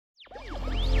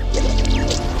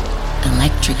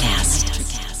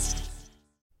NutriCast.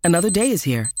 Another day is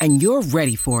here, and you're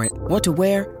ready for it. What to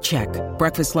wear? Check.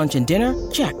 Breakfast, lunch, and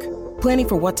dinner? Check. Planning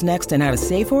for what's next and how to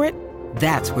save for it?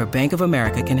 That's where Bank of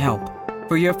America can help.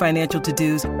 For your financial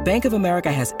to-dos, Bank of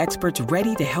America has experts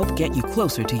ready to help get you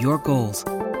closer to your goals.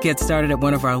 Get started at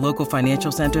one of our local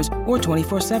financial centers or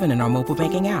 24/7 in our mobile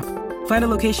banking app. Find a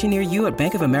location near you at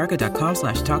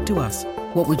bankofamerica.com/talktous.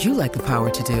 What would you like the power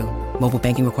to do? Mobile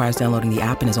banking requires downloading the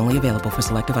app and is only available for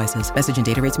select devices. Message and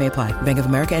data rates may apply. Bank of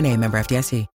America N.A., member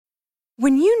FDIC.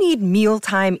 When you need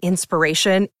mealtime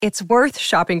inspiration, it's worth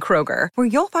shopping Kroger, where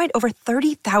you'll find over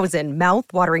 30,000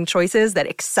 mouth-watering choices that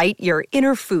excite your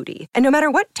inner foodie. And no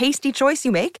matter what tasty choice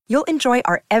you make, you'll enjoy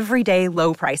our everyday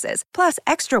low prices, plus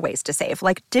extra ways to save,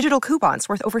 like digital coupons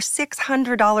worth over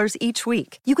 $600 each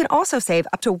week. You can also save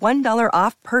up to $1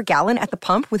 off per gallon at the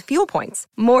pump with fuel points.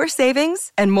 More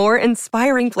savings and more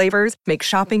inspiring flavors make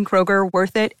shopping Kroger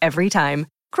worth it every time.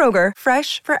 Kroger,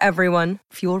 fresh for everyone.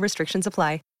 Fuel restrictions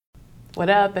apply. What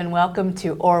up, and welcome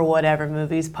to Or Whatever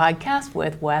Movies podcast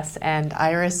with Wes and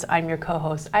Iris. I'm your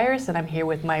co-host Iris, and I'm here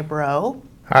with my bro.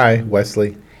 Hi,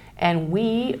 Wesley. And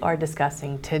we are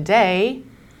discussing today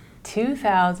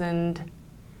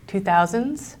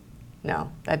 2000s? No,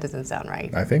 that doesn't sound right.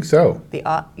 I think so.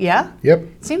 Yeah? Yep.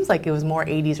 Seems like it was more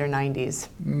 80s or 90s.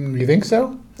 You think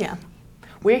so? Yeah.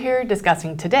 We're here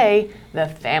discussing today The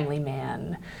Family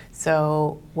Man.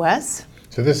 So, Wes?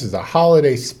 So this is a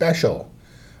holiday special.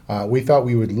 We thought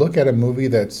we would look at a movie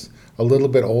that's a little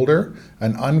bit older,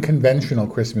 an unconventional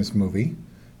Christmas movie,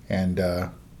 and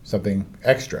something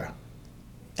extra.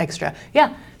 Extra.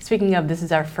 Yeah. Speaking of, this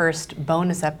is our first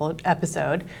bonus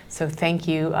episode, so thank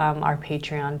you, our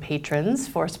Patreon patrons,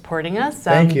 for supporting us.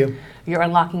 Thank you. You're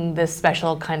unlocking this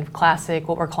special kind of classic,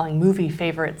 what we're calling movie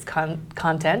favorites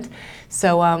content.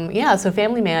 So, so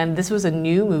Family Man, this was a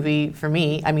new movie for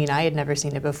me. I mean, I had never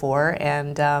seen it before,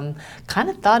 and kind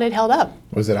of thought it held up.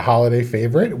 Was it a holiday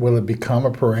favorite? Will it become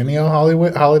a perennial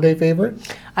holiday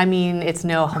favorite? I mean, it's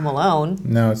no Home Alone.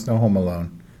 No, it's no Home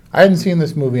Alone. I hadn't seen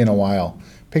this movie in a while.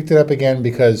 Picked it up again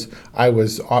because I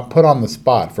was put on the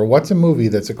spot for what's a movie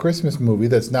that's a Christmas movie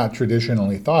that's not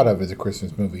traditionally thought of as a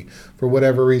Christmas movie. For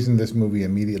whatever reason, this movie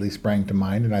immediately sprang to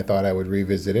mind, and I thought I would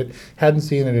revisit it. Hadn't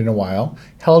seen it in a while.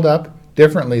 Held up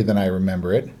differently than I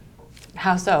remember it.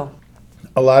 How so?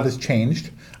 A lot has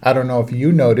changed. I don't know if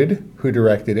you noted who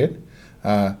directed it.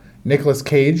 Nicolas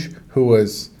Cage, who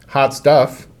was hot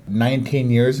stuff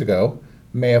 19 years ago,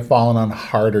 may have fallen on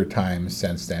harder times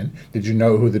since then. Did you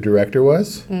know who the director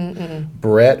was? Mm-mm.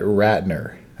 Brett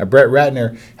Ratner. Brett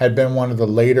Ratner had been one of the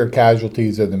later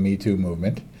casualties of the Me Too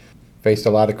movement. Faced a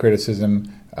lot of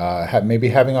criticism, maybe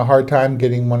having a hard time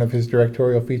getting one of his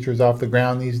directorial features off the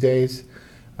ground these days.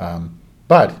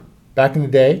 But back in the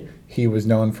day, he was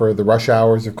known for The Rush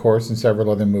Hours, of course, and several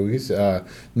other movies,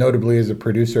 notably as a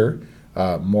producer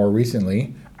more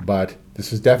recently. But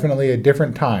this is definitely a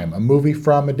different time, a movie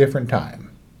from a different time.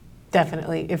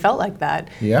 Definitely. It felt like that.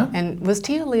 Yeah. And was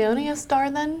Tia Leone a star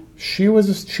then?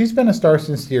 She's been a star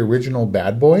since the original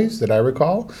Bad Boys that I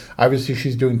recall. Obviously,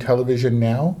 she's doing television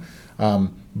now.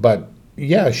 But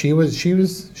yeah, she was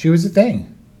a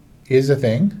thing. Is a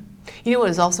thing. You know what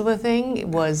was also a thing? It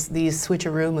was these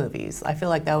switcheroo movies. I feel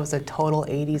like that was a total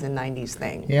 80s and 90s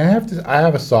thing. Yeah, I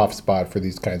have a soft spot for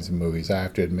these kinds of movies, I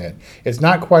have to admit. It's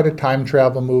not quite a time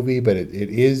travel movie, but it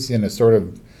is in a sort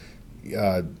of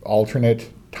alternate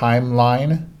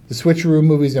timeline. The switcheroo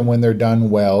movies, and when they're done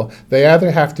well, they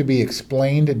either have to be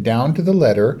explained down to the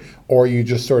letter, or you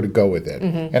just sort of go with it.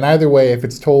 Mm-hmm. And either way, if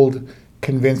it's told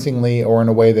convincingly or in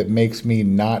a way that makes me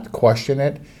not question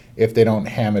it, if they don't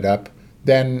ham it up,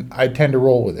 then I tend to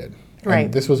roll with it. Right.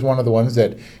 And this was one of the ones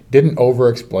that didn't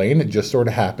over-explain. It just sort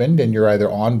of happened, and you're either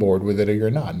on board with it or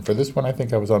you're not. And for this one, I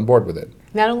think I was on board with it.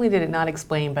 Not only did it not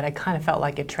explain, but I kind of felt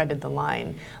like it treaded the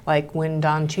line. Like when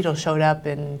Don Cheadle showed up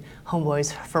in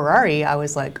Homeboy's Ferrari, I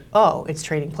was like, oh, it's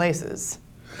Trading Places.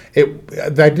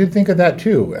 I did think of that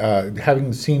too.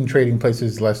 Having seen Trading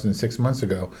Places less than 6 months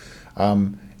ago,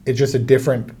 it's just a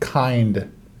different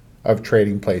kind of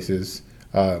Trading Places.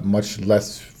 Much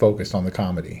less focused on the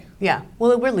comedy. Yeah,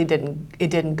 well, it really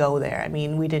didn't go there. I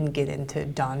mean, we didn't get into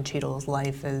Don Cheadle's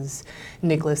life as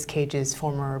Nicolas Cage's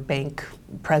former bank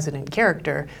president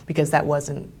character, because that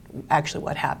wasn't actually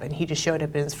what happened. He just showed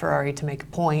up in his Ferrari to make a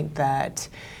point that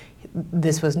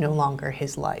this was no longer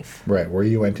his life. Right. Were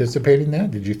you anticipating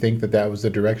that? Did you think that was the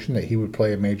direction that he would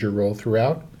play a major role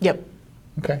throughout? Yep.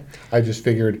 Okay. I just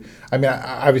figured, I mean,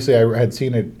 obviously I had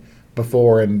seen it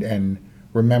before and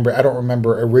I don't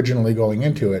remember originally going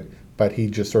into it, but he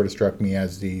just sort of struck me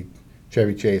as the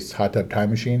Chevy Chase Hot Tub Time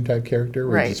Machine type character,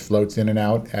 where right. He just floats in and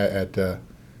out at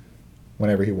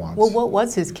whenever he wants. Well, what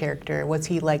was his character? Was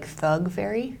he like Thug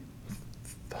Fairy?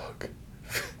 Thug.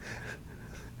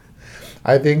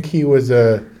 I think he was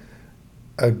a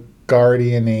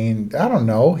guardian angel. I don't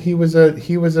know. He was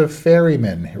a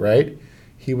ferryman, right?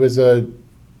 He was a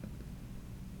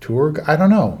I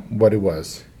don't know what it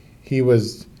was. He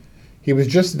was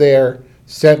just there,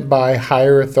 sent by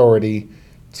higher authority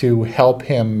to help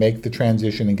him make the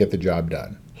transition and get the job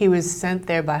done. He was sent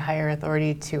there by higher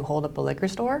authority to hold up a liquor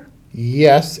store?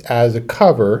 Yes, as a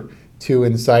cover to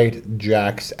incite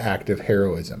Jack's act of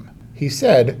heroism. He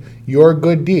said, "Your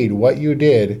good deed, what you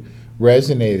did,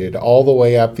 resonated all the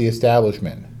way up the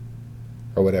establishment,"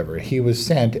 or whatever. He was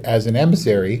sent as an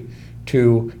emissary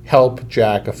to help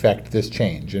Jack effect this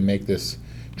change and make this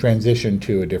transition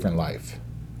to a different life.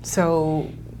 So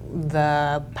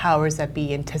the powers that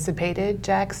be anticipated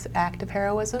Jack's act of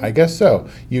heroism? I guess so.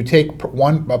 You take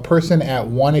a person at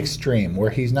one extreme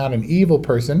where he's not an evil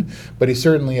person, but he's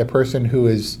certainly a person who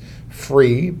is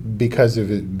free because of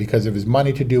his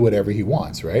money to do whatever he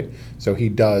wants, right? So he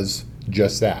does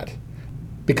just that.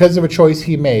 Because of a choice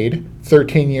he made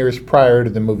 13 years prior to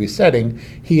the movie setting,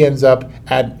 he ends up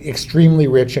extremely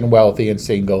rich and wealthy and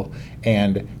single.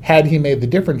 And had he made the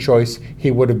different choice,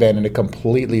 he would have been in a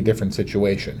completely different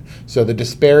situation. So the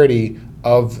disparity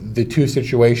of the two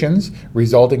situations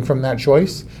resulting from that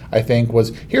choice, I think,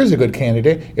 was, here's a good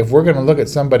candidate. If we're going to look at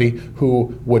somebody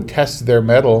who would test their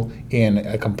mettle in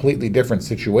a completely different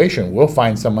situation, we'll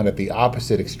find someone at the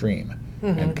opposite extreme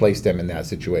and place them in that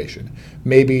situation.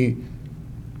 Maybe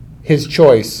his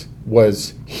choice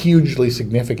was hugely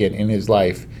significant in his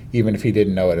life, even if he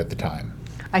didn't know it at the time.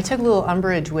 I took a little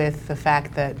umbrage with the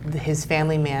fact that his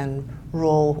family man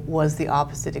role was the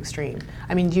opposite extreme.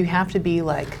 I mean, do you have to be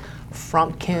like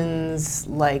Frumpkins,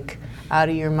 like out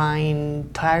of your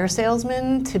mind tire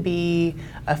salesman to be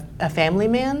a family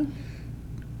man?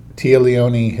 Tia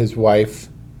Leone, his wife,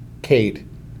 Kate,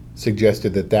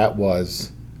 suggested that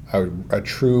was a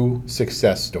true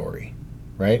success story,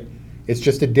 right? It's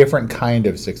just a different kind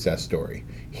of success story.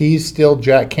 He's still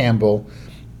Jack Campbell,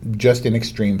 just in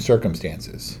extreme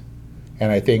circumstances.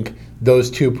 And I think those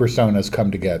two personas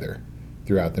come together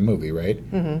throughout the movie, right?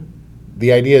 Mm-hmm.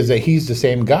 The idea is that he's the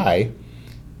same guy,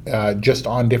 just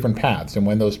on different paths. And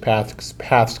when those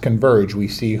paths converge, we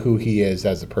see who he is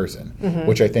as a person,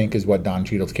 which I think is what Don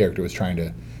Cheadle's character was trying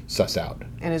to suss out.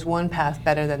 And is one path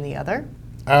better than the other?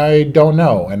 I don't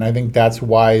know. And I think that's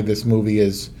why this movie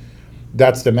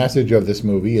that's the message of this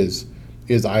movie is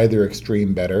either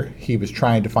extreme better. He was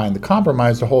trying to find the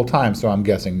compromise the whole time, so I'm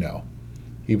guessing no.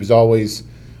 He was always,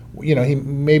 he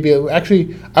maybe,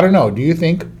 actually, I don't know. Do you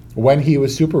think when he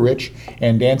was super rich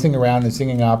and dancing around and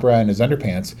singing opera in his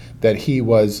underpants that he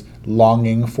was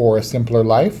longing for a simpler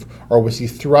life? Or was he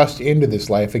thrust into this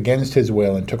life against his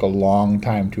will and took a long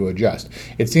time to adjust?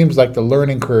 It seems like the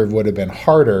learning curve would have been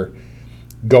harder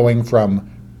going from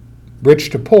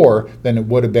rich to poor than it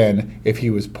would have been if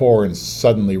he was poor and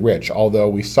suddenly rich, although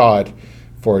we saw it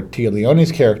for Tia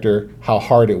Leone's character, how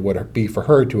hard it would be for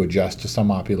her to adjust to some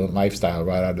opulent lifestyle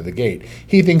right out of the gate.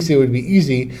 He thinks it would be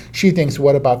easy. She thinks,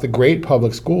 what about the great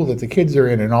public school that the kids are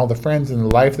in and all the friends and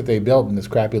the life that they built in this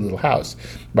crappy little house?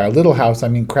 By little house, I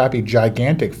mean crappy,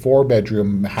 gigantic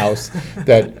 4-bedroom house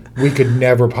that we could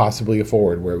never possibly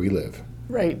afford where we live.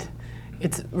 Right.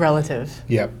 It's relative.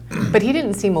 Yep. But he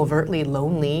didn't seem overtly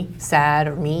lonely, sad,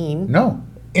 or mean. No.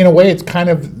 In a way, it's kind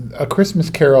of a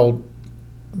Christmas Carol,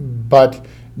 but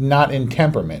not in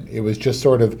temperament. It was just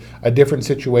sort of a different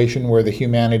situation where the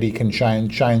humanity can shine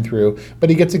through,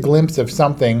 but he gets a glimpse of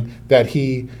something that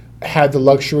he had the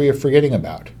luxury of forgetting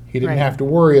about. He didn't have to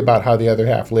worry about how the other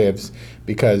half lives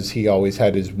because he always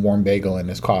had his warm bagel and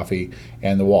his coffee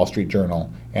and the Wall Street Journal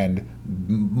and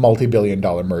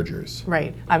multi-billion-dollar mergers.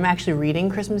 Right. I'm actually reading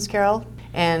Christmas Carol,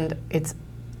 and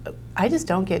I just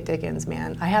don't get Dickens,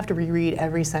 man. I have to reread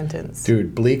every sentence.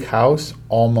 Dude, Bleak House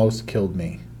almost killed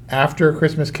me. After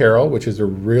Christmas Carol, which is a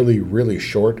really, really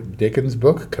short Dickens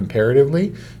book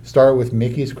comparatively, start with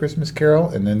Mickey's Christmas Carol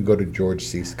and then go to George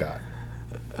C. Scott.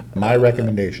 My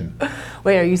recommendation.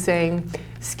 Wait, are you saying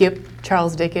skip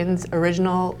Charles Dickens'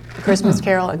 original Christmas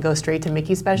Carol and go straight to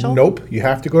Mickey's special? Nope. You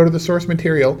have to go to the source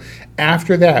material.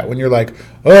 After that, when you're like,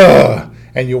 ugh,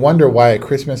 and you wonder why A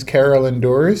Christmas Carol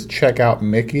endures, check out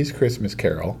Mickey's Christmas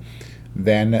Carol,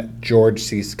 then George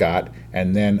C. Scott,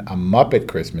 and then A Muppet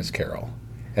Christmas Carol.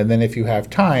 And then if you have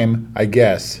time, I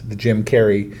guess, the Jim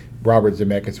Carrey, Robert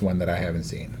Zemeckis one that I haven't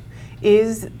seen.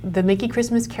 Is the Mickey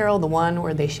Christmas Carol the one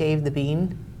where they shave the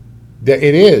bean?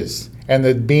 It is. And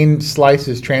the bean slice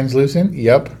is translucent?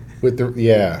 Yep.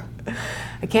 Yeah.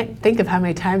 I can't think of how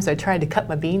many times I tried to cut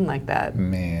my bean like that.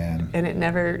 Man. And it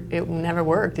never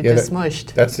worked. It just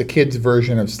smushed. That's the kids'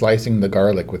 version of slicing the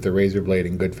garlic with the razor blade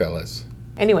in Goodfellas.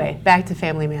 Anyway, back to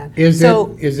Family Man. Is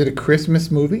it a Christmas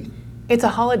movie? It's a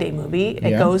holiday movie.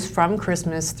 It Yeah. goes from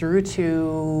Christmas through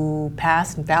to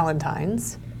past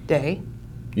Valentine's Day.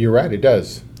 You're right, it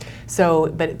does. So,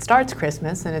 but it starts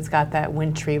Christmas, and it's got that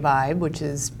wintry vibe, which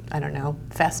is, I don't know,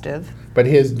 festive. But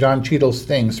his John Cheadle's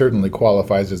thing certainly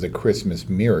qualifies as a Christmas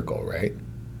miracle, right?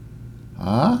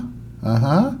 Huh?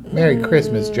 Uh-huh. Merry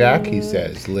Christmas, Jack, he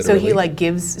says, literally.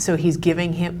 So he he's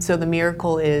giving him, so the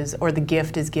miracle is, or the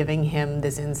gift is giving him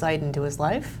this insight into his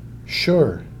life?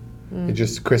 Sure. It's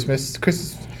just Christmas.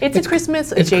 It's a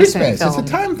Christmas It's adjacent Christmas. film. It's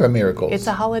a time for miracles. It's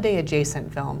a holiday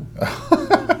adjacent film.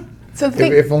 So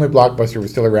if only Blockbuster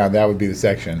was still around, that would be the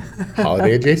section.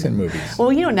 Holiday adjacent movies. well,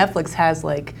 Netflix has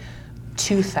like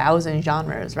 2,000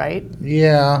 genres, right?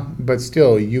 Yeah, but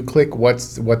still, you click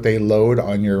what they load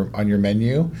on your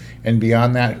menu, and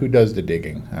beyond that, who does the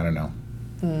digging? I don't know.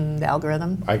 The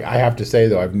algorithm. I have to say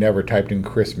though, I've never typed in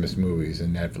Christmas movies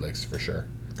in Netflix for sure.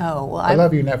 Oh well, I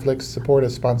love you, Netflix. Support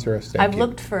us, sponsor us. Thank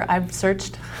you. I've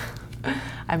searched.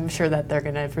 I'm sure that they're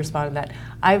going to respond to that.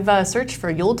 I've searched for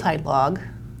Yuletide Log.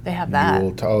 They have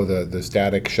that. The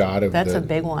static shot of That's a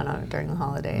big one during the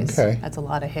holidays. Okay. That's a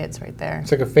lot of hits right there.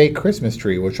 It's like a fake Christmas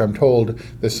tree, which I'm told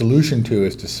the solution to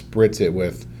is to spritz it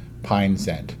with pine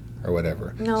scent or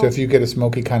whatever. No. So if you get a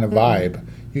smoky kind of vibe,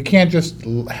 you can't just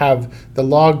have, the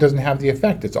log doesn't have the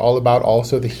effect. It's all about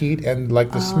also the heat and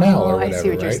like the smell or whatever, I see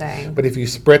what right? you're saying. But if you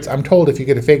spritz, I'm told if you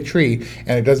get a fake tree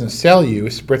and it doesn't sell you,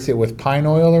 spritz it with pine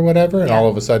oil or whatever, and Yeah. all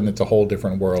of a sudden it's a whole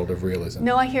different world of realism.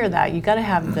 No, I hear that. You got to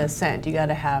have the scent. You got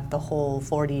to have the whole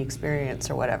 4D experience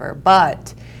or whatever.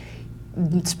 But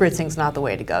spritzing's not the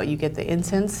way to go. You get the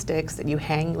incense sticks that you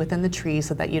hang within the tree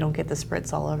so that you don't get the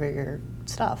spritz all over your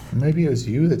stuff. Maybe it was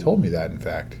you that told me that, in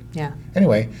fact. Yeah.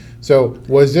 Anyway, so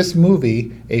was this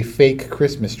movie a fake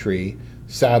Christmas tree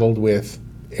saddled with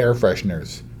air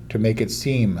fresheners to make it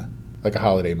seem like a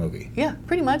holiday movie? Yeah,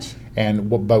 pretty much.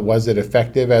 But was it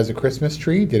effective as a Christmas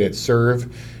tree? Did it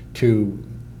serve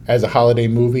as a holiday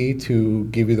movie to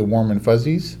give you the warm and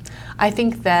fuzzies? I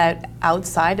think that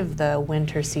outside of the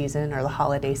winter season or the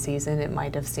holiday season, it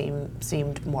might have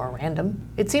seemed more random.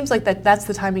 It seems like that's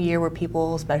the time of year where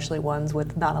people, especially ones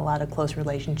with not a lot of close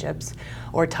relationships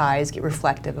or ties, get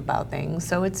reflective about things.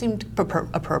 So it seemed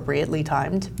appropriately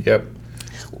timed. Yep.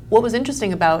 What was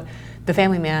interesting about The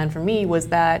Family Man for me was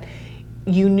that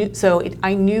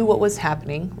I knew what was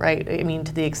happening, right? I mean,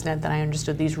 to the extent that I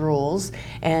understood these rules,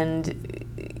 and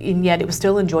yet it was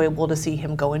still enjoyable to see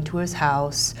him go into his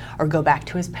house or go back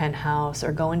to his penthouse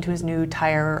or go into his new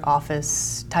tire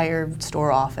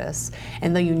store office.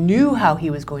 And though you knew how he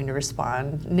was going to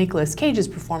respond, Nicolas Cage's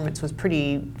performance was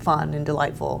pretty fun and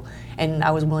delightful, and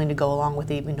I was willing to go along with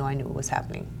it even though I knew what was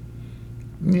happening.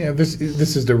 Yeah, this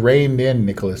is the reined-in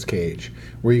Nicolas Cage,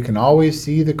 where you can always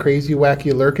see the crazy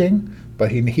wacky lurking, but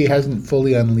he hasn't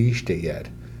fully unleashed it yet.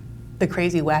 The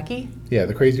crazy wacky? Yeah,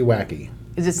 the crazy wacky.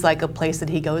 Is this like a place that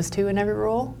he goes to in every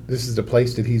role? This is the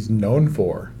place that he's known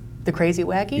for. The crazy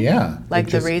wacky? Yeah. Like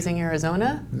the Raising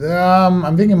Arizona?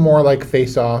 I'm thinking more like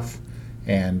Face Off,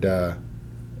 and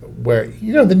where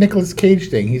the Nicolas Cage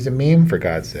thing. He's a meme, for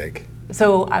God's sake.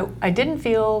 So I didn't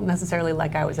feel necessarily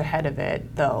like I was ahead of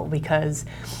it though, because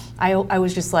I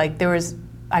was just like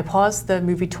I paused the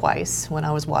movie twice when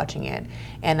I was watching it,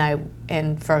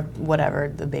 and for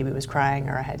whatever, the baby was crying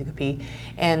or I had to go pee,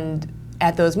 and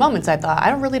at those moments I thought,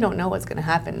 I really don't know what's going to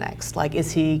happen next. Like,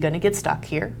 is he going to get stuck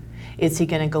here? Is he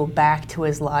going to go back to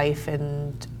his life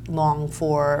and long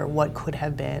for what could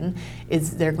have been?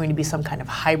 Is there going to be some kind of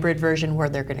hybrid version where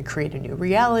they're going to create a new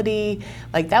reality?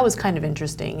 Like, that was kind of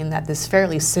interesting in that this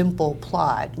fairly simple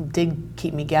plot did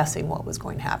keep me guessing what was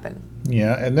going to happen.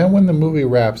 Yeah, and then when the movie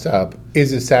wraps up,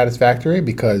 is it satisfactory?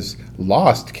 Because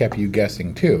Lost kept you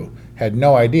guessing too. Had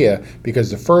no idea, because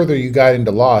the further you got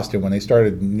into Lost and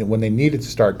when they needed to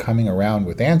start coming around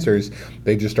with answers,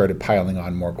 they just started piling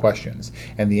on more questions.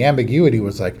 And the ambiguity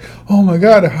was like, oh my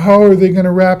God, how are they going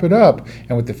to wrap it up?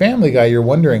 And with The Family Guy, you're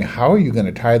wondering, how are you going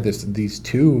to tie these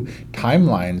two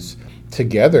timelines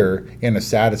together in a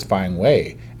satisfying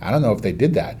way? I don't know if they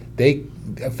did that. They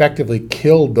effectively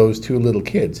killed those two little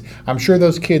kids. I'm sure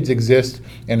those kids exist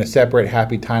in a separate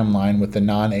happy timeline with the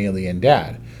non-alien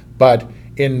dad. But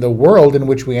in the world in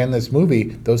which we end this movie,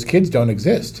 those kids don't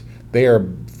exist. They are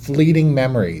fleeting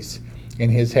memories in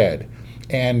his head.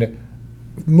 And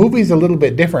movie's a little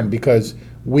bit different because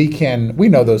we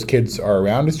know those kids are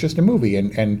around. It's just a movie,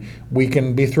 and we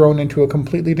can be thrown into a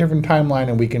completely different timeline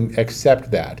and we can accept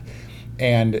that.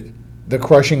 And the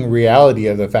crushing reality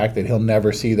of the fact that he'll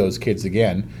never see those kids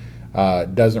again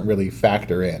doesn't really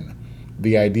factor in.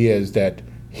 The idea is that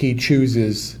he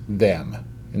chooses them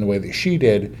in the way that she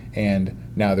did, and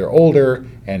now they're older,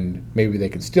 and maybe they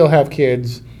can still have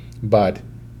kids, but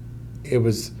it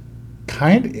was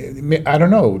I don't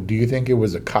know, do you think it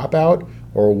was a cop-out,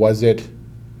 or was it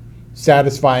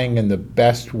satisfying in the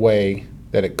best way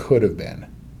that it could have been?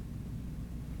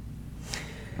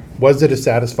 Was it a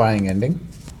satisfying ending?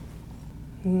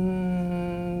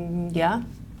 Yeah.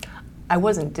 I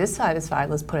wasn't dissatisfied,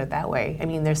 let's put it that way. I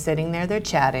mean, they're sitting there, they're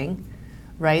chatting,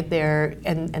 right?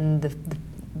 And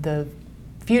the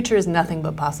future is nothing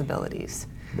but possibilities.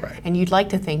 Right. And you'd like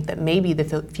to think that maybe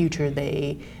the future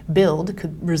they build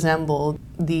could resemble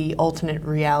the alternate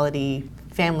reality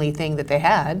family thing that they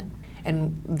had.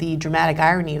 And the dramatic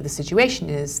irony of the situation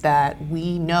is that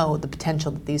we know the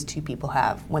potential that these two people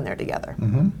have when they're together.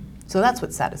 Mm-hmm. So that's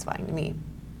what's satisfying to me.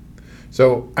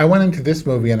 So I went into this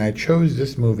movie, and I chose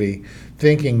this movie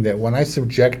thinking that when I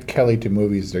subject Kelly to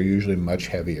movies, they're usually much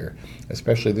heavier,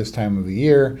 especially this time of the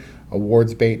year,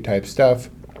 awards bait type stuff,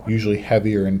 usually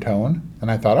heavier in tone. And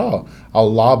I thought, oh,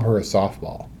 I'll lob her a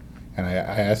softball. And I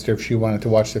asked her if she wanted to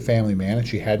watch The Family Man, and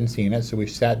she hadn't seen it, so we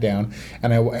sat down,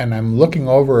 and I'm looking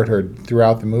over at her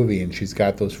throughout the movie, and she's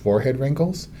got those forehead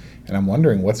wrinkles, and I'm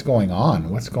wondering what's going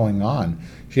on.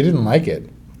 She didn't like it.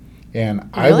 And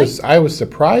Really? I was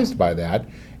surprised by that,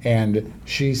 and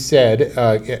she said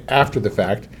after the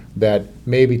fact that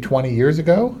maybe 20 years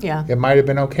ago it might have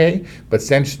been okay, but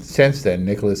since then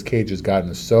Nicolas Cage has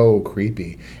gotten so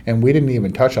creepy, and we didn't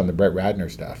even touch on the Brett Ratner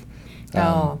stuff.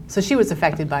 So she was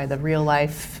affected by the real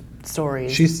life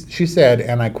stories. She said,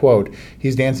 and I quote,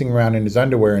 "He's dancing around in his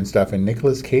underwear and stuff, and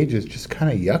Nicolas Cage is just kind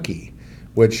of yucky,"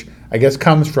 which I guess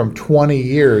comes from 20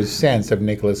 years since of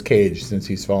Nicolas Cage, since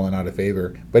he's fallen out of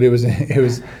favor. But it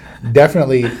was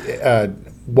definitely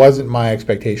wasn't my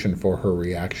expectation for her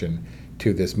reaction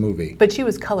to this movie. But she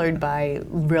was colored by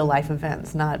real life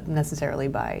events, not necessarily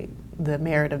by the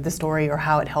merit of the story or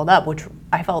how it held up, which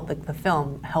I felt that the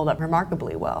film held up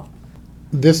remarkably well.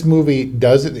 This movie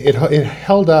does it. It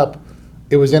held up.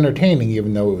 It was entertaining,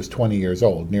 even though it was 20 years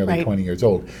old, nearly Right. 20 years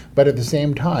old. But at the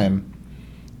same time,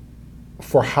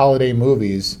 for holiday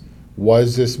movies,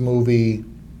 was this movie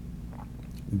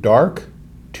dark,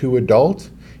 too adult?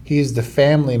 He's the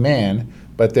family man,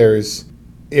 but there's,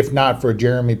 if not for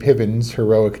Jeremy Piven's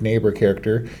heroic neighbor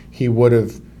character, he would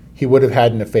have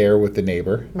had an affair with the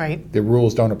neighbor. Right. The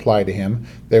rules don't apply to him.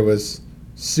 There was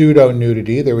pseudo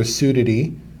nudity. There was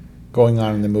sudity going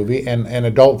on in the movie, and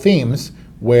adult themes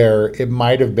where it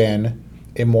might have been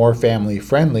a more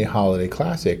family-friendly holiday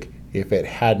classic if it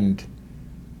hadn't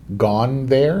gone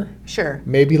there. Sure.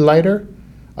 Maybe lighter.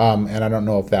 And I don't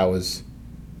know if that was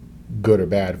good or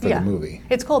bad for the movie.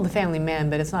 It's called The Family Man,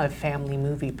 but it's not a family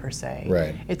movie per se.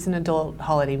 Right. It's an adult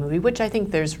holiday movie, which I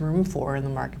think there's room for in the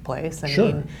marketplace. I Sure.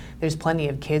 mean, there's plenty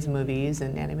of kids movies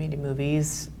and animated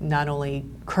movies, not only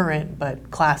current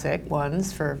but classic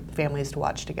ones for families to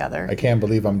watch together. I can't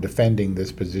believe I'm defending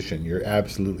this position. You're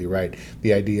absolutely right.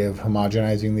 The idea of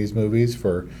homogenizing these movies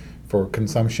for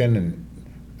consumption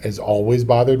has always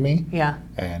bothered me. Yeah.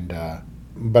 And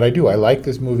but I like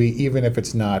this movie, even if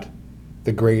it's not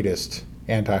the greatest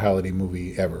anti-holiday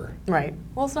movie ever. Right.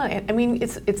 Well, it's not. I mean,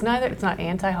 it's neither. It's not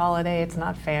anti-holiday. It's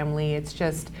not family. It's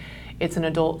just, it's an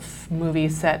adult movie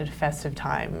set at a festive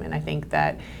time, and I think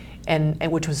that, and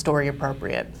which was story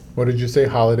appropriate. What did you say?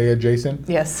 Holiday adjacent?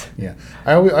 Yes. Yeah.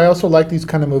 I also like these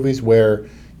kind of movies where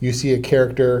you see a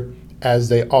character as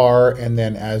they are and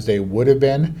then as they would have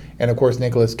been. And of course,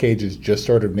 Nicolas Cage is just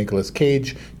sort of Nicolas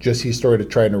Cage, just he's sort of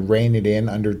trying to rein it in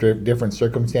under different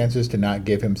circumstances to not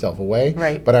give himself away.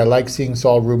 Right. But I like seeing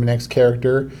Saul Rubinek's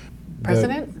character.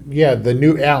 President? The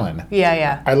new Alan.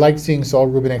 Yeah. I like seeing Saul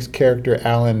Rubinek's character,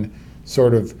 Alan,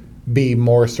 sort of be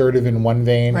more assertive in one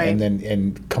vein, Right.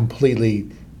 and completely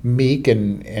meek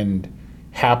and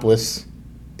hapless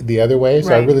the other way.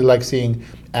 So I Right. really like seeing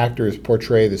actors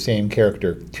portray the same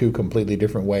character two completely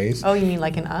different ways. Oh, you mean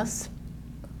like in Us?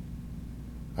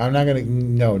 I'm not going to,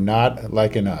 no, not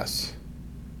like in Us.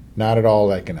 Not at all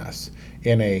like in Us.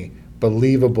 In a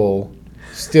believable,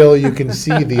 still you can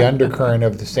see the undercurrent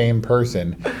of the same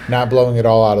person, not blowing it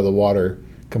all out of the water,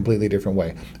 completely different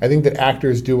way. I think that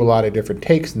actors do a lot of different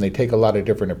takes and they take a lot of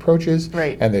different approaches.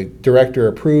 Right. And the director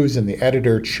approves and the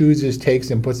editor chooses takes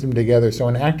and puts them together. So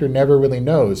an actor never really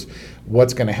knows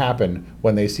what's going to happen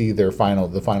when they see the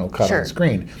final cut Sure. on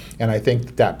screen. And I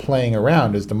think that playing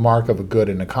around is the mark of a good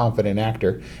and a confident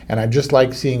actor. And I just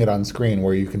like seeing it on screen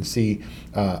where you can see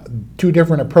two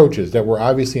different approaches that were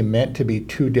obviously meant to be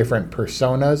two different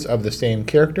personas of the same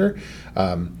character.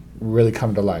 really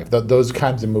come to life. Those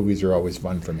kinds of movies are always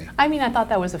fun for me. I mean, I thought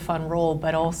that was a fun role,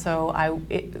 but also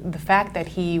the fact that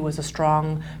he was a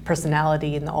strong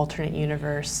personality in the alternate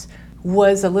universe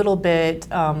was a little bit,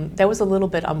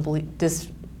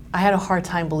 I had a hard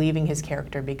time believing his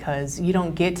character, because you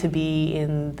don't get to be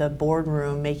in the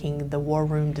boardroom making the war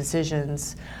room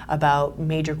decisions about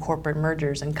major corporate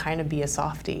mergers and kind of be a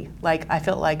softie. Like, I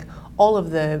felt like all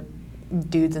of the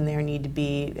dudes in there need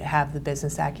to have the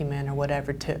business acumen or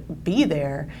whatever to be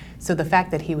there. So the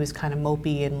fact that he was kind of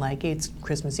mopey and like, it's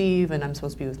Christmas Eve and I'm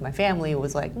supposed to be with my family,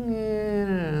 was like,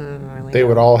 really They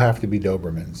would all have to be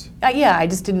Dobermans. yeah, I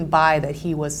just didn't buy that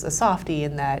he was a softie,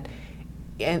 and that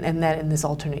in this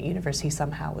alternate universe he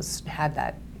somehow had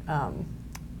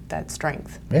that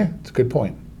strength. Yeah, it's a good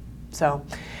point. So,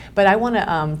 but I want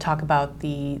to talk about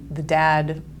the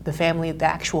dad, the family, the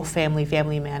actual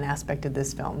family man aspect of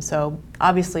this film. So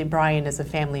obviously Brian is a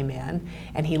family man,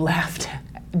 and he laughed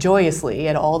joyously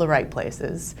at all the right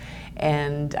places,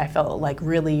 and I felt like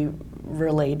really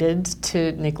related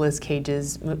to Nicolas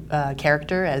Cage's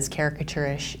character, as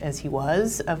caricaturish as he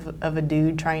was of a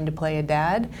dude trying to play a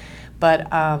dad.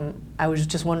 But I was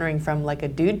just wondering, from like a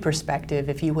dude perspective,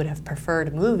 if you would have preferred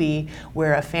a movie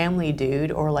where a family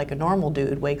dude or like a normal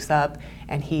dude wakes up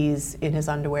and he's in his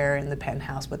underwear in the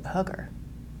penthouse with the hooker.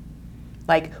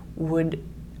 Like, would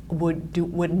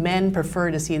men prefer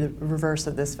to see the reverse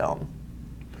of this film?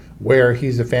 Where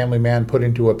he's a family man put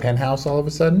into a penthouse all of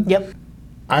a sudden? Yep.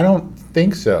 I don't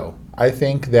think so. I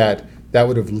think that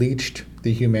would have leached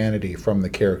the humanity from the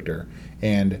character.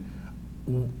 And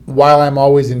while I'm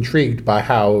always intrigued by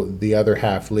how the other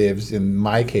half lives, in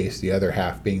my case, the other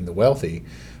half being the wealthy,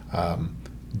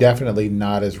 definitely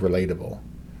not as relatable.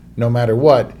 No matter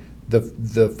what,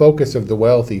 the focus of the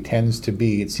wealthy tends to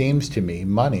be, it seems to me,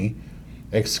 money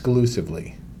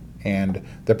exclusively. And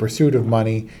the pursuit of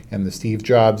money, and the Steve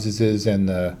Jobses and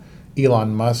the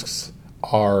Elon Musks,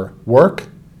 are work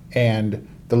and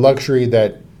the luxury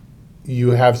that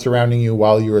you have surrounding you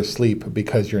while you're asleep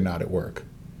because you're not at work.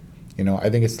 You know, I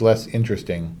think it's less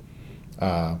interesting.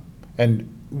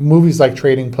 And movies like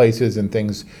Trading Places and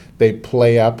things, they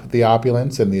play up the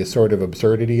opulence and the sort of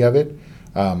absurdity of it,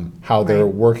 how they're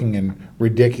working in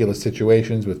ridiculous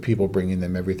situations with people bringing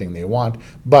them everything they want,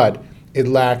 but it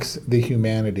lacks the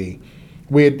humanity.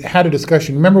 We had a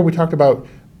discussion, remember we talked about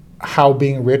how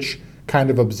being rich kind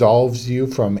of absolves you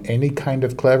from any kind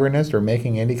of cleverness or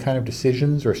making any kind of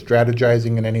decisions or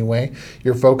strategizing in any way.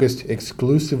 You're focused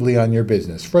exclusively on your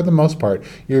business. For the most part,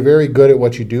 you're very good at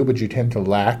what you do, but you tend to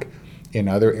lack in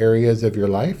other areas of your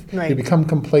life. Right. You become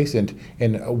complacent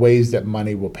in ways that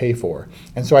money will pay for.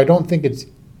 And so I don't think it's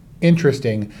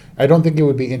interesting. I don't think it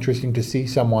would be interesting to see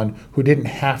someone who didn't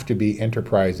have to be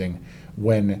enterprising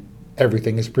when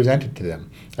everything is presented to them.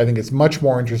 I think it's much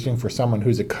more interesting for someone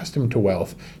who's accustomed to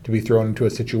wealth to be thrown into a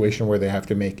situation where they have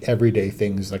to make everyday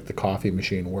things like the coffee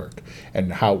machine work,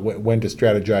 and when to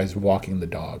strategize walking the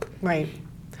dog. Right.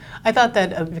 I thought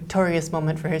that a victorious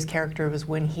moment for his character was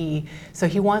when he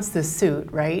wants this suit,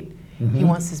 right? Mm-hmm. He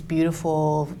wants this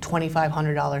beautiful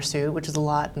 $2,500 suit, which is a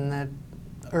lot in the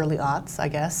early aughts, I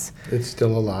guess. It's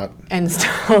still a lot. And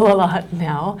still a lot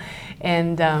now.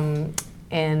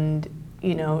 And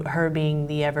you know, her being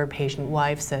the ever-patient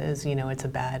wife says, you know, it's a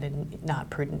bad and not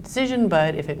prudent decision,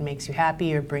 but if it makes you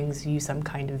happy or brings you some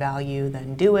kind of value,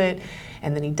 then do it.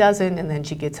 And then he doesn't, and then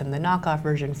she gets him the knockoff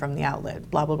version from the outlet,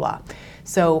 blah, blah, blah.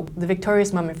 So the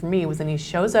victorious moment for me was when he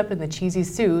shows up in the cheesy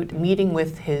suit, meeting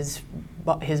with his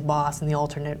boss in the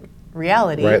alternate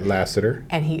reality. Right, Lassiter.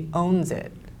 And he owns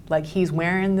it. Like, he's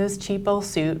wearing this cheapo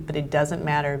suit, but it doesn't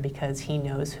matter because he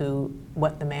knows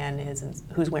what the man is and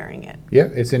who's wearing it. Yeah,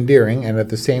 it's endearing, and at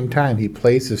the same time, he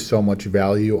places so much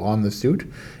value on the suit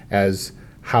as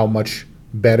how much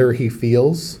better he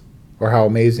feels, or how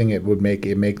amazing it would make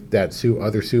that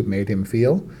other suit made him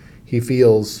feel. He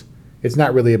feels it's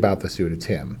not really about the suit; it's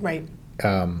him. Right.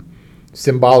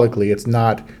 Symbolically, it's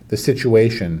not the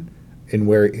situation in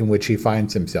which he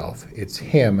finds himself. It's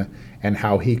him and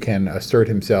how he can assert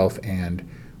himself and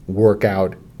work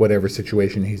out whatever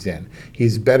situation he's in.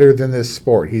 He's better than this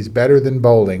sport. He's better than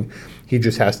bowling. He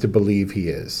just has to believe he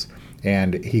is.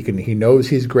 And he knows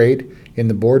he's great in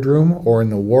the boardroom or in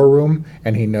the war room,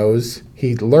 and he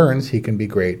learns he can be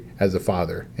great as a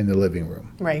father in the living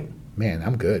room. Right. Man,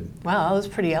 I'm good. Wow, that was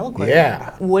pretty eloquent.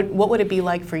 Yeah. What would it be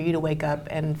like for you to wake up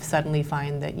and suddenly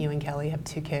find that you and Kelly have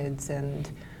 2 kids and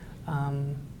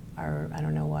are, I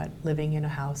don't know what, living in a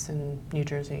house in New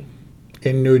Jersey?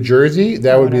 In New Jersey,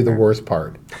 that would be the whatever. worst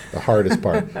part, the hardest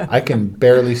part. I can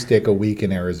barely stick a week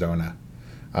in Arizona.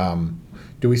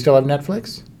 Do we still have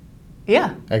Netflix?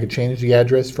 Yeah. I could change the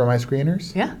address for my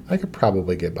screeners. Yeah. I could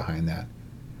probably get behind that.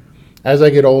 As I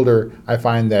get older, I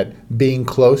find that being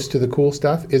close to the cool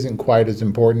stuff isn't quite as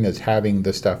important as having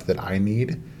the stuff that I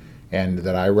need and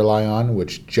that I rely on,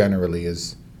 which generally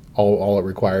is all it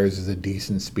requires is a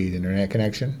decent speed internet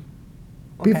connection.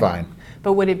 Be fine.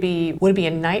 But would it be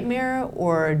a nightmare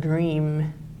or a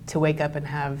dream to wake up and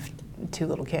have 2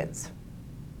 little kids?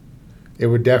 It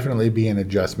would definitely be an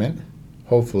adjustment.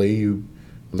 Hopefully you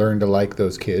learn to like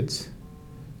those kids.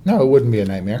 No, it wouldn't be a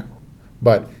nightmare.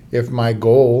 But if my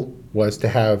goal was to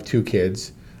have 2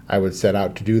 kids, I would set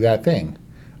out to do that thing.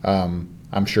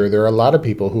 I'm sure there are a lot of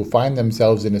people who find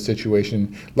themselves in a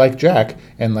situation like Jack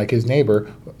and like his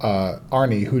neighbor,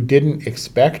 Arnie, who didn't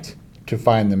expect to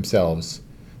find themselves.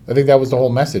 I think that was the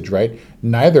whole message, right?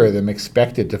 Neither of them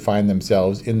expected to find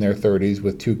themselves in their 30s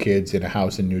with 2 kids in a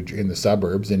house in the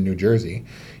suburbs in New Jersey.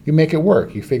 You make it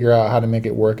work. You figure out how to make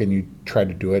it work, and you try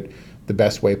to do it the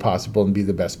best way possible and be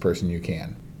the best person you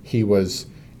can. He was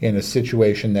in a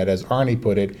situation that, as Arnie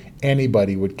put it,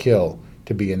 anybody would kill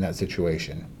to be in that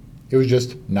situation. It was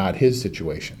just not his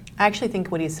situation. I actually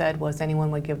think what he said was anyone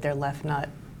would give their left nut.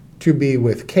 To be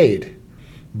with Kate,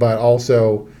 but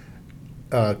also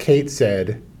Kate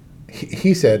said,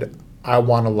 he said, I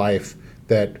want a life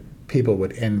that people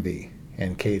would envy.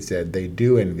 And Kate said, they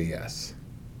do envy us.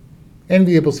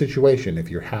 Enviable situation if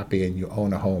you're happy and you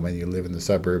own a home and you live in the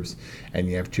suburbs and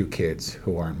you have 2 kids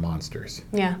who aren't monsters.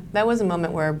 Yeah, that was a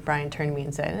moment where Brian turned to me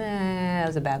and said, that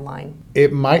was a bad line.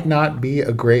 It might not be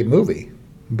a great movie,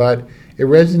 but it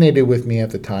resonated with me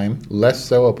at the time, less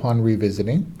so upon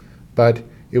revisiting, but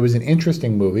it was an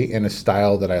interesting movie in a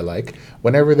style that I like.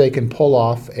 Whenever they can pull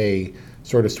off a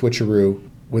sort of switcheroo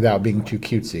without being too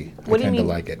cutesy, I tend to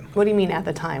like it. What do you mean at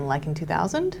the time, like in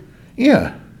 2000?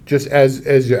 Yeah, just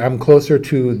as I'm closer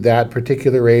to that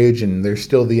particular age, and there's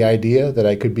still the idea that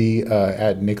I could be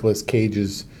at Nicolas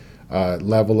Cage's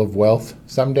level of wealth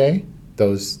someday.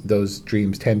 Those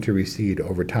dreams tend to recede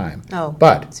over time. Oh,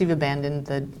 but so you've abandoned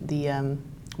the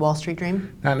Wall Street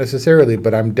dream? Not necessarily,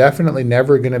 but I'm definitely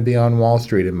never going to be on Wall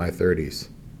Street in my 30s.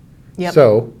 Yep.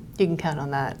 So you can count on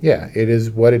that. Yeah, it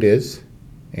is what it is,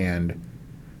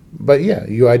 but yeah,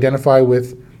 you identify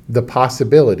with the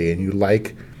possibility, and you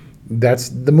like. That's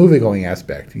the movie going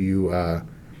aspect.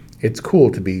 It's cool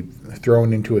to be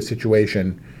thrown into a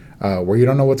situation where you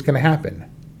don't know what's going to happen,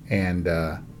 and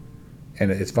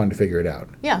it's fun to figure it out.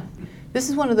 Yeah, this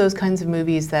is one of those kinds of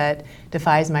movies that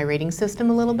defies my rating system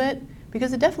a little bit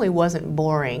because it definitely wasn't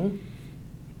boring.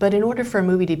 But in order for a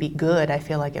movie to be good, I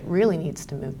feel like it really needs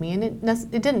to move me, and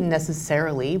it didn't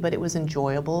necessarily, but it was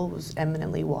enjoyable. It was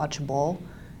eminently watchable.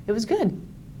 It was good.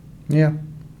 Yeah,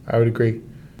 I would agree.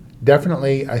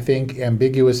 Definitely, I think,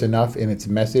 ambiguous enough in its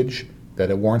message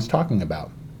that it warrants talking about.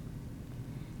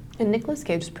 And Nicolas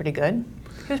Cage was pretty good.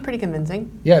 He was pretty convincing.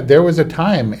 Yeah, there was a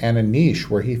time and a niche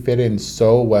where he fit in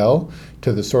so well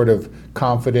to the sort of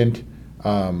confident,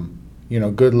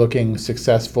 good-looking,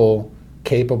 successful,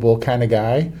 capable kind of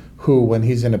guy who, when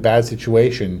he's in a bad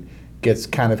situation, gets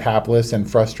kind of hapless and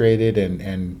frustrated,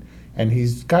 and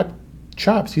he's got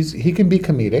chops. He can be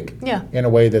comedic in a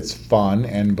way that's fun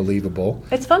and believable.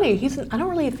 It's funny. I don't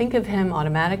really think of him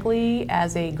automatically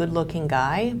as a good-looking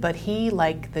guy, but he,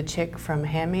 like the chick from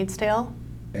Handmaid's Tale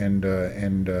and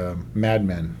Mad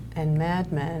Men. And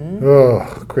Mad Men.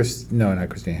 Oh, not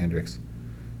Christina Hendricks.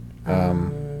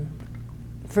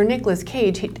 For Nicolas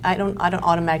Cage, I don't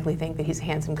automatically think that he's a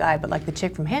handsome guy, but like the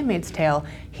chick from Handmaid's Tale,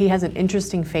 he has an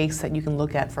interesting face that you can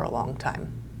look at for a long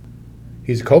time.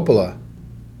 He's Coppola.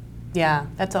 Yeah,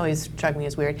 that's always struck me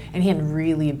as weird. And he had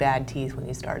really bad teeth when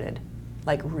he started.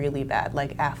 Like really bad,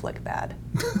 like Affleck bad.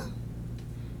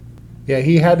 Yeah,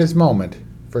 he had his moment,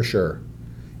 for sure.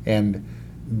 And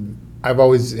I've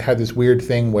always had this weird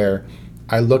thing where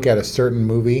I look at a certain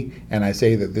movie and I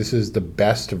say that this is the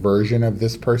best version of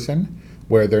this person,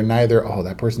 where they're neither, oh,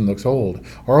 that person looks old,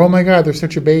 or, oh my God, they're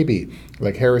such a baby.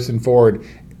 Like Harrison Ford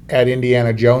at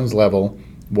Indiana Jones level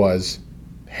was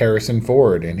Harrison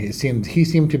Ford, and he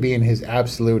seemed to be in his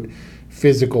absolute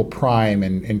physical prime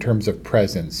in terms of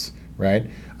presence, right?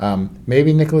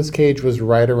 Maybe Nicolas Cage was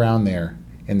right around there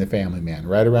in The Family Man,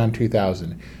 right around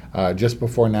 2000. Just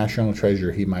before National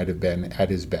Treasure, he might have been at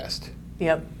his best.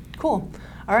 Yep, cool.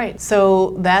 All right,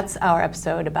 so that's our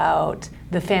episode about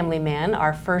The Family Man,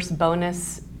 our first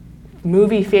bonus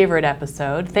movie favorite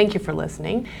episode. Thank you for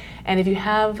listening. And if you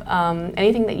have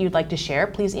anything that you'd like to share,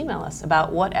 please email us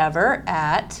about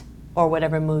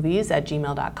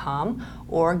whatevermovies@gmail.com,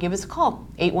 or give us a call,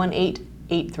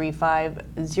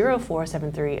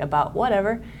 818-835-0473 about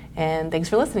whatever. And thanks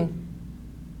for listening.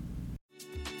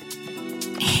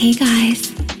 Hey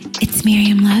guys, it's It's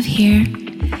Miriam Love here,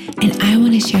 and I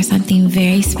want to share something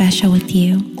very special with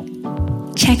you.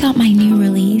 Check out my new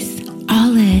release,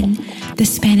 All In, the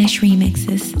Spanish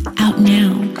remixes, out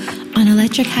now on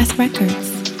Electric House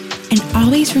Records. And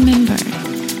always remember,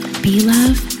 be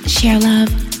love, share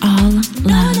love, all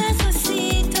love.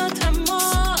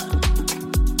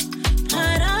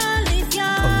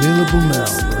 Available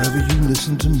now wherever you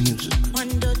listen to music.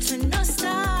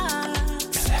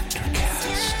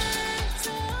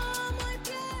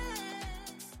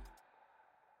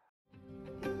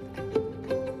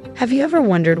 Have you ever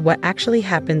wondered what actually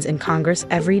happens in Congress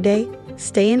every day?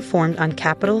 Stay informed on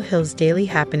Capitol Hill's daily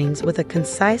happenings with a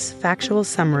concise, factual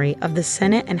summary of the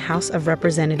Senate and House of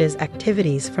Representatives'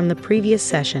 activities from the previous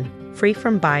session, free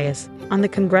from bias, on the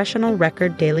Congressional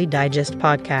Record Daily Digest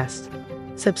podcast.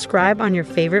 Subscribe on your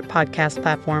favorite podcast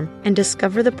platform and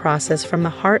discover the process from the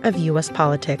heart of U.S.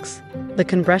 politics. The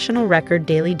Congressional Record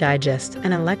Daily Digest,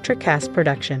 an Electric Cast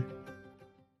production.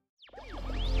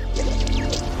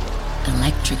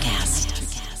 Electricast.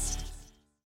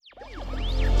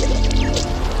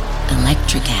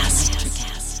 Electricast.